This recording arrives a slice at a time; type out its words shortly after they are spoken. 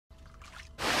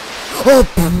Oh,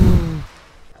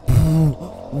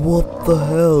 what the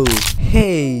hell?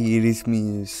 Hey, it is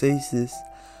me, Sasis.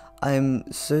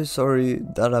 I'm so sorry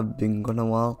that I've been gone a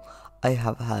while. I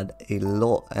have had a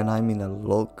lot, and I mean a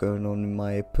lot, going on in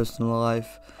my personal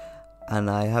life, and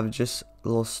I have just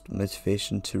lost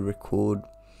motivation to record.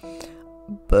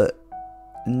 But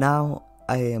now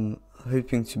I am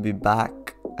hoping to be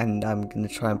back, and I'm gonna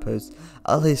try and post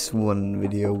at least one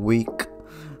video a week.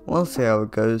 We'll see how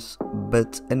it goes.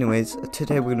 But anyways,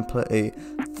 today we're gonna play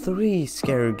 3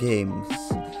 scary games,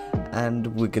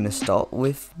 and we're gonna start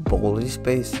with Baldi's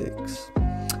Basics.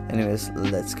 Anyways,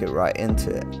 let's get right into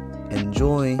it.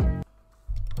 Enjoy.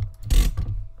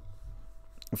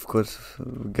 Of course,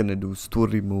 we're gonna do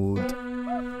story mode.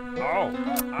 Oh,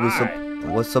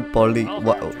 What's up, Baldi?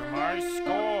 What? To my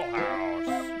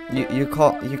schoolhouse. You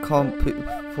can't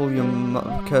pull your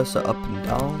cursor up and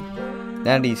down.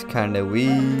 That is kind of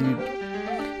weird.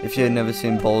 If you've never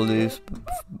seen Baldi's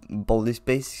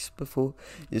Basics before,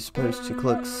 you're supposed to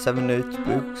collect 7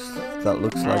 notebooks that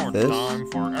looks like this,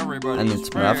 and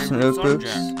it's maths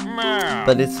notebooks,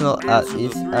 but it's not as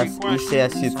easy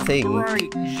as you think,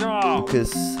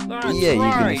 because yeah, you're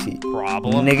gonna see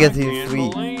 -3,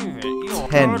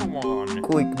 10,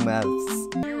 quick maths.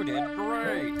 You did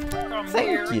great. Come Thank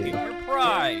here and you. get your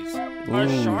prize. A Ooh.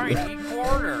 shiny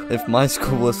quarter. If my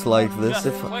school was like this,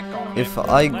 Just click on if it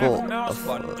I with the left got mouse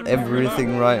button to pick it everything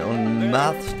up. right on Then,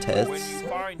 math when tests you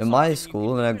find in my something school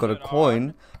you and I can got a fit it coin,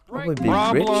 I on, would be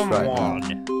write rich problem right now.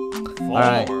 1.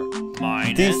 Alright. 4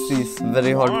 minus This is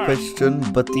very hard 1 question,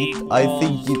 but I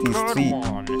think it is equals 3. good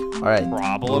one. Alright,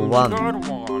 Problem 1. good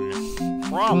one.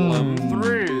 Problem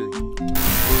 3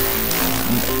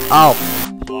 Ow,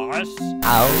 plus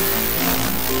ow,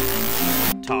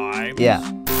 times yeah.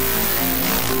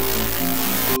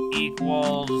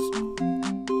 equals.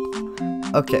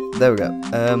 Okay, there we go.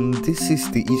 This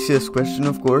is the easiest question,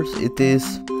 of course. It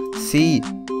is C.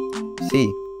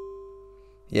 C.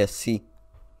 Yes, C.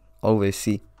 Always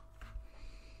C.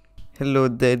 Hello,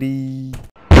 Daddy.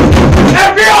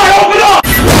 FBI, open up!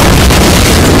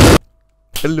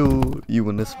 Hello, you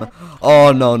wanna smile?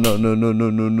 Oh no no no no no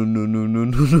no no no no no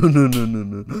no no no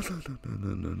no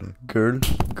no no no.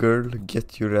 Girl,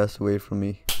 get your ass away from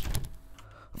me.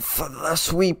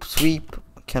 Sweep.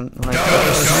 Can I?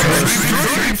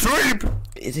 Sweep.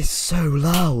 It is so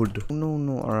loud.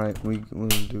 No. All right, we'll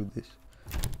do this.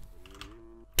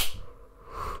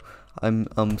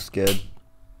 I'm scared.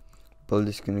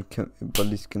 Baldi's gonna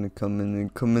come in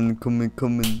and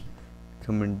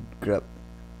grab.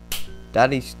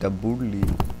 That is the bully.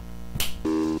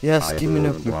 Yes, give me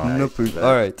notebook.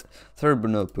 Alright, third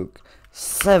notebook.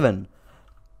 7,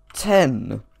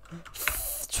 10,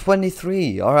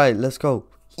 23. Alright, let's go.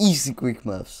 Easy quick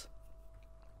maths.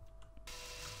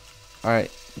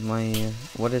 Alright,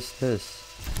 what is this?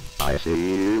 I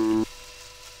see you,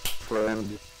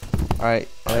 friend. Alright,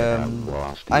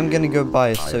 I'm gonna go buy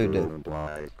a soda.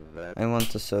 Like that. I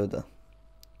want a soda.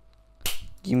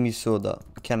 Give me soda.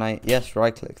 Can I? Yes,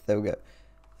 right click. There we go.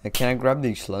 Can I grab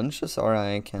these lunches? Or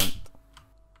I can't.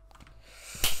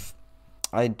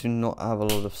 I do not have a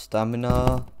lot of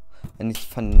stamina. I need to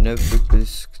find a notebook.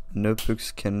 Because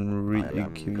notebooks can really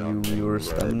give you your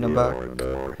stamina back.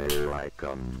 Here I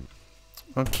come.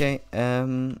 Okay.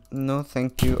 No,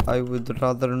 thank you. I would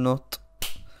rather not.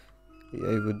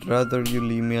 I would rather you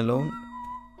leave me alone.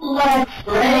 Let's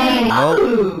play.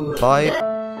 No. Bye.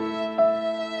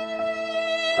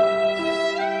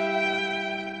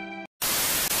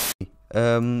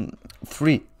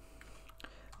 -3.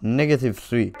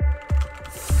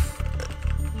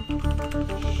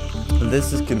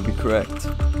 This is gonna be correct.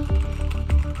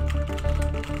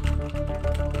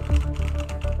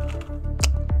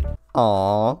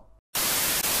 Aww.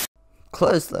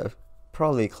 Close though.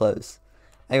 Probably close.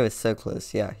 I was so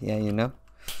close. Yeah, you know.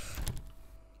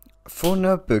 4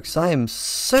 notebooks. I am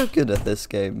so good at this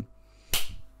game.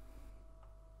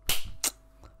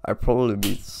 I probably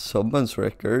beat someone's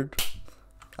record.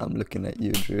 I'm looking at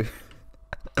you, Drew.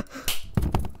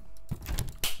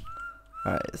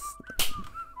 Alright.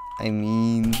 I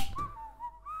mean,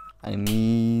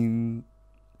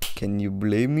 can you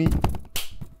blame me?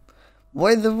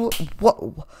 Why the what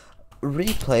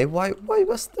replay? Why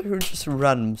was there just a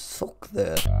random sock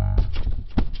there?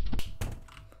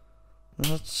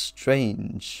 That's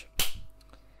strange.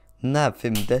 Nah,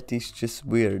 Fim, that is just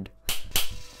weird.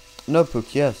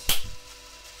 Notebook, yes.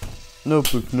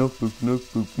 Notebook.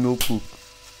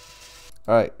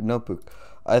 Alright, notebook.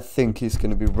 I think he's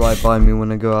gonna be right by me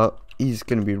when I go out.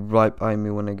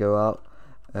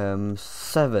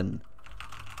 7.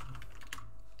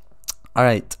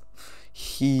 Alright.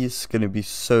 He's gonna be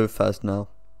so fast now.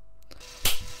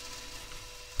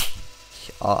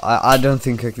 I don't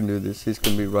think I can do this. He's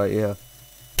gonna be right here.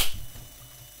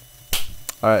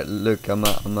 Alright, look, I'm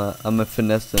a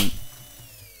finesse him.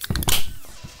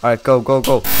 Alright, go.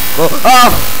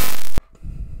 Ah!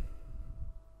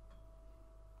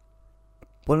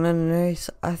 Well, anyways,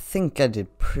 I think I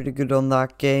did pretty good on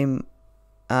that game.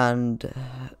 And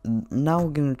now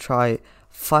we're gonna try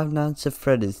Five Nights at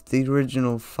Freddy's, the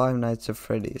original Five Nights at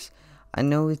Freddy's. I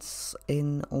know it's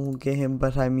an old game,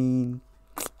 but I mean,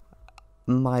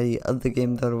 my other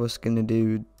game that I was gonna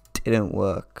do didn't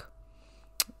work.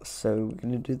 So we're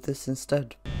gonna do this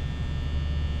instead.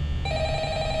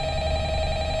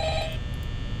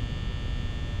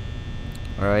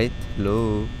 Alright,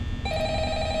 hello.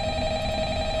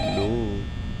 Hello.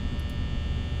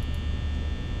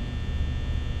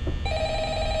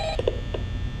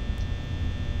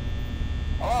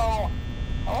 Hello?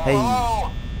 Hey.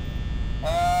 Hello?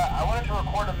 I wanted to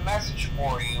record a message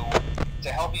for you to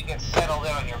help you get settled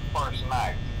in on your first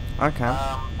night. Okay.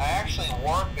 I actually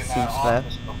worked in that Seems fair.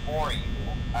 office before you.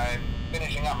 I'm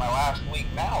finishing up my last week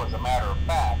now, as a matter of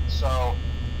fact, so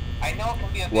I know it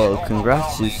can be a bit Well,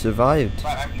 congrats, you overwhelming, survived.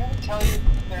 but I'm here to tell you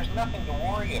there's nothing to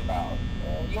worry about.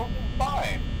 You'll be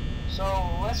fine. So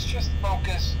let's just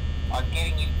focus on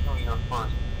getting you through your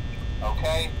first week,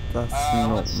 okay? That's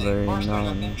not Let's see. very First, there's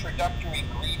an nice. introductory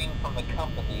greeting from the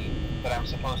company that I'm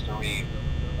supposed to read.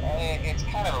 It's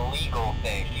kind of a legal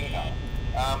thing, you know.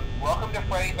 Welcome to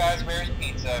Freddy Fazbear's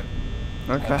Pizza.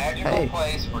 A Okay, magical hey.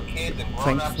 place for kids and Thanks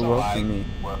grown-ups for alike, welcoming me.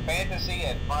 where fantasy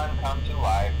and fun come to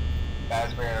life.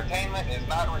 Fazbear Entertainment is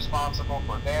not responsible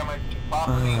for damage to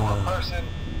property or person.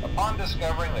 Upon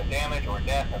discovering that damage or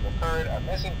death has occurred, a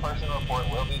missing person report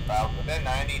will be filed within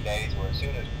 90 days or as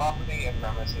soon as property and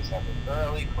premises have been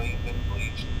thoroughly cleaned and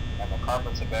bleached and the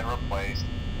carpets have been replaced.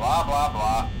 Blah, blah,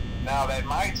 blah. Now, that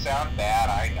might sound bad,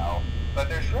 I know, but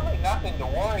there's really nothing to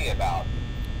worry about.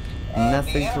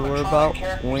 Nothing The to worry animatronic about.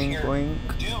 characters Wink, here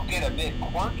wink. do get a bit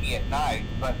quirky at night,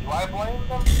 but do I blame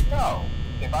them? No.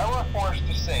 If I were forced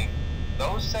to sing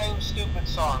those same stupid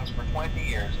songs for 20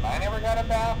 years and I never got a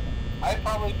bath, I'd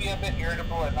probably be a bit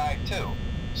irritable at night too.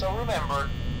 So remember,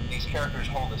 these characters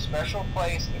hold a special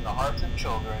place in the hearts of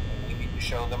children and we need to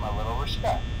show them a little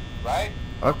respect, right?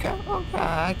 Okay,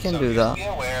 I can do So just that. be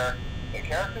aware, the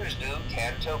characters do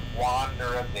tend to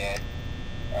wander a bit.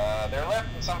 They're left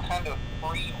in some kind of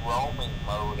free roaming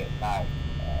mode at night.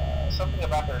 Something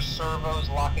about their servos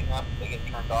locking up if they get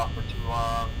turned off for too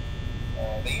long.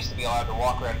 They used to be allowed to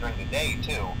walk around during the day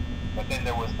too, but then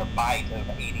there was the bite of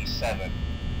 87.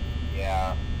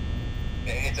 Yeah.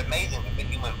 It's amazing that the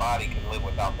human body can live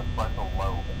without the frontal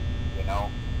lobe, you know?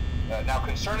 Now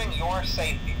concerning your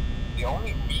safety, the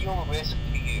only real risk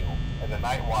to you as a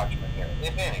night watchman here,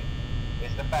 if any,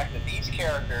 is the fact that these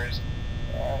characters,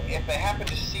 if they happen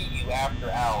to see you after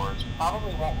hours,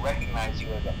 probably won't recognize you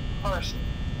as a person.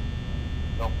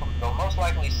 They'll most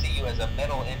likely see you as a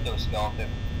metal endoskeleton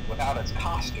without its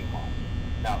costume on.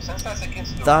 Now, since that's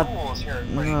against the rules here at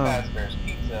Freddy Fazbear's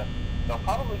Pizza, they'll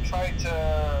probably try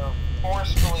to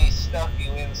forcefully stuff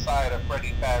you inside a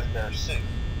Freddy Fazbear suit.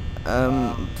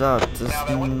 That does Now,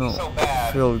 that wouldn't be so not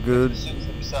bad feel if good. the suits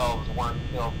themselves weren't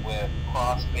filled with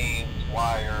cross beams,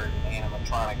 wires, and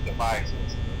animatronic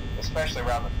devices, especially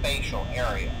around the facial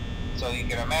area. So you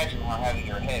can imagine how having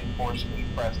your head forcefully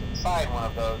pressed inside one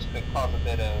of those could cause a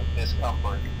bit of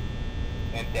discomfort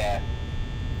and death.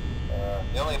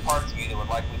 The only parts of you that would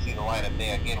likely see the light of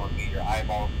day again would be your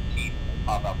eyeballs and teeth that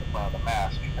pop out the front of the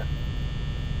mask.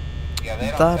 Yeah, they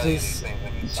don't tell you these things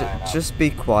when you sign up. Just be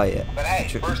quiet. But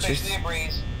hey, first station of the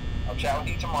breeze. I'll chat with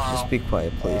you tomorrow. Just be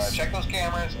quiet, please. Check those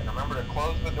cameras and remember to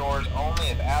close the doors only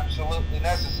if absolutely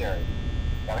necessary.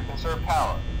 Gotta conserve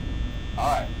power.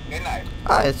 Alright, good night.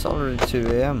 It's already 2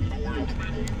 AM.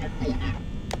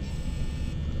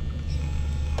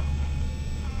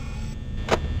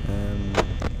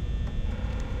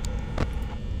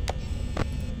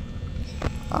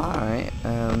 Alright,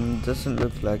 doesn't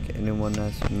look like anyone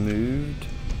has moved.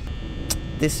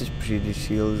 This is pretty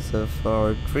chill so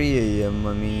far. 3 AM,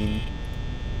 I mean.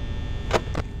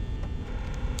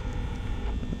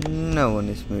 No one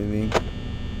is moving.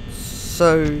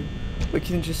 So, we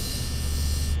can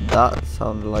just... That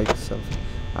sounded like something.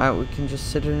 Alright, we can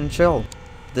just sit here and chill.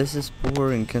 This is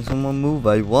boring. Can someone move?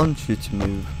 I want you to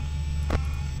move.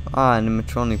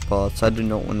 Animatronic parts. I do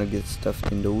not want to get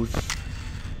stuffed in those.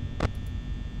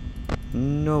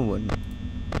 No one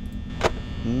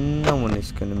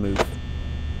is gonna move.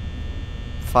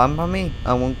 Fine by me.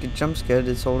 I won't get jump scared.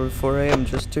 It's already 4 AM,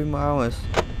 just 2 more hours.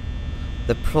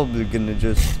 They're probably gonna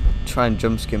just try and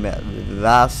jump scare me at the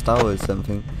last hour or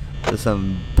something. Or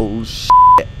some bullshit.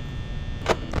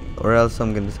 or else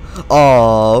I'm gonna.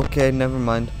 Oh, okay, never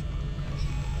mind.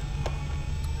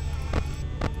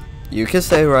 You can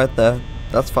stay right there.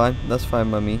 That's fine. That's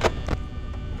fine by me.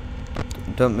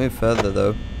 Don't move further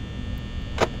though.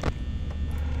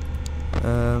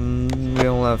 We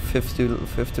only have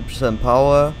 50%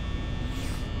 power.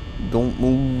 Don't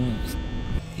move.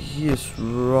 He is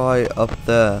right up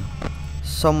there.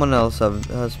 Someone else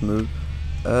has moved.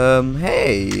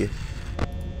 Hey.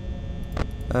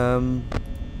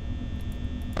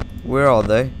 Where are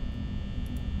they?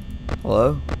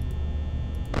 Hello?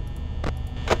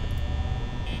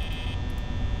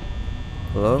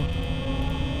 Hello?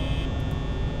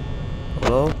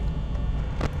 Hello?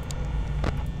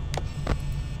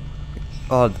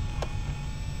 God.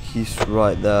 He's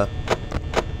right there.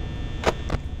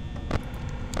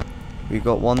 We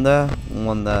got one there, and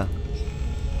one there.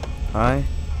 Alright.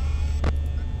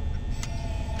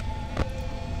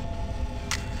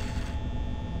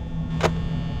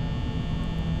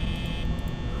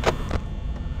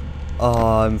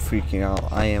 Oh, I'm freaking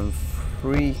out. I am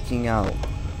freaking out.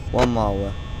 One more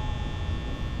way.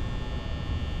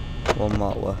 One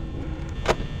more way.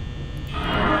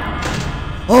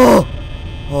 Oh!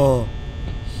 Oh!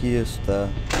 He is there.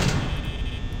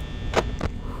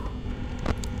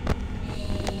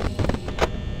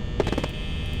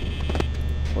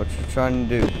 What you trying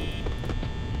to do?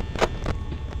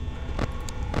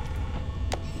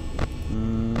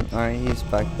 Alright, he's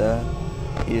back there.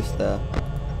 He's there.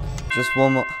 Just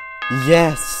one more.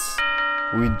 Yes!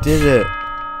 We did it!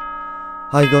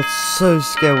 I got so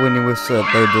scared when he was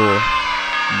at the door.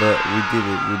 But we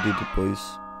did it,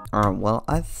 boys. Alright, well,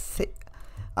 I think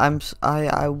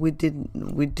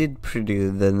we did pretty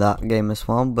good in that game as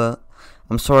well, but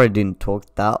I'm sorry I didn't talk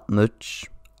that much.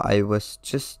 I was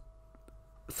just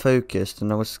focused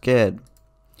and I was scared.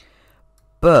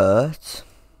 But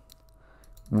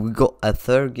we got a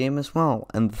third game as well,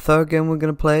 and the third game we're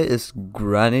gonna play is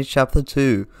Granny Chapter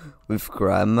 2 with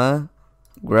Grammy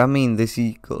in this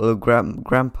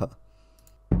Grandpa.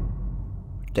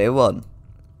 Day 1.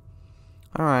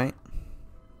 Alright.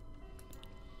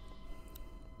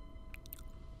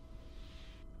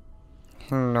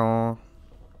 Hello.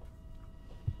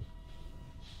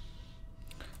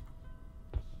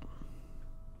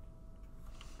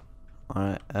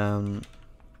 Alright,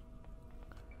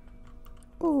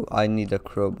 oh, I need a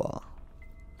crowbar.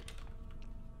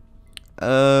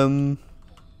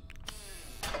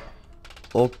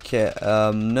 Okay,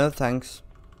 no thanks.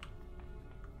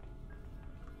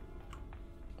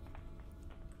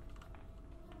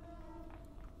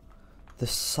 The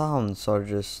sounds are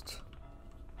just...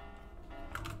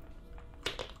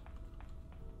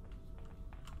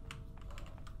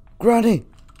 Granny!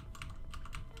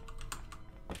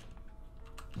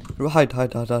 Hide.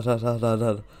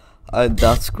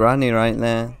 That's Granny right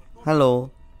there.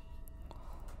 Hello.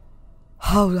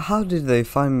 How did they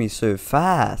find me so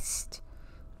fast?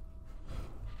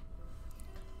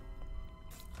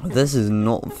 This is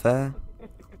not fair.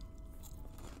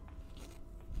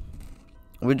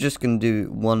 We're just gonna do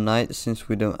one night since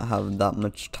we don't have that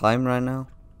much time right now.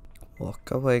 Walk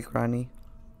away, Granny.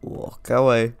 Walk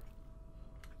away.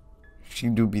 She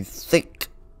do be thick.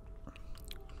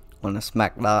 Wanna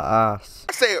smack that ass.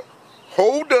 I said,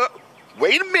 hold up,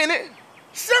 wait a minute,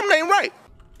 something ain't right.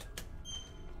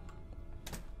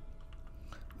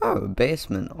 Oh,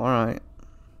 basement, alright.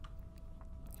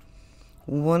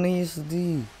 What is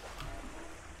the...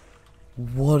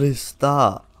 What is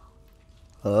that?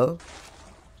 Hello?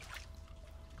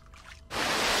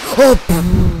 Oh!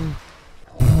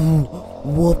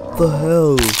 What the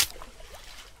hell?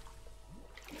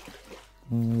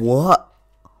 What?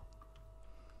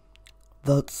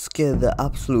 That scared the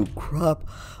absolute crap.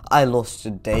 I lost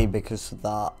a day because of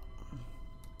that.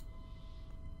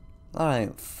 That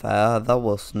ain't fair. That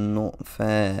was not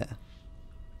fair.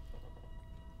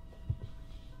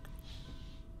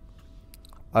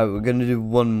 Alright, we're gonna do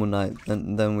one more night,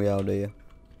 then we out of here.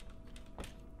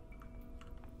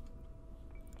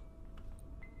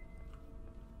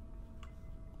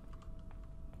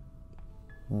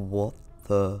 What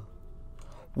the...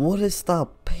 What is that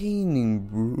painting,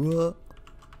 bruh?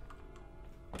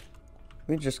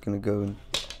 We're just gonna go and...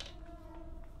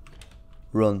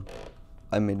 Run.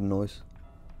 I made a noise.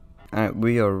 Alright,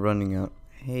 we are running out.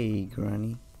 Hey,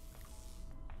 Granny.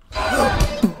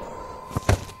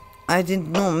 I did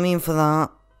not mean for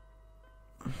that.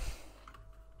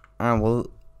 Alright, well,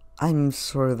 I'm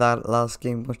sorry that last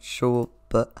game was short,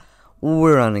 but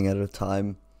we're running out of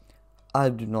time. I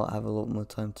do not have a lot more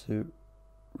time to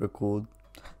record.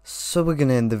 So we're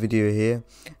gonna end the video here.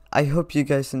 I hope you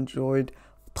guys enjoyed.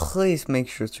 please make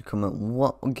sure to comment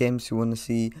what games you want to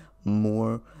see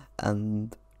more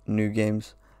and new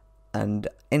games. And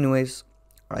anyways,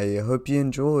 I hope you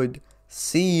enjoyed.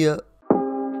 See ya.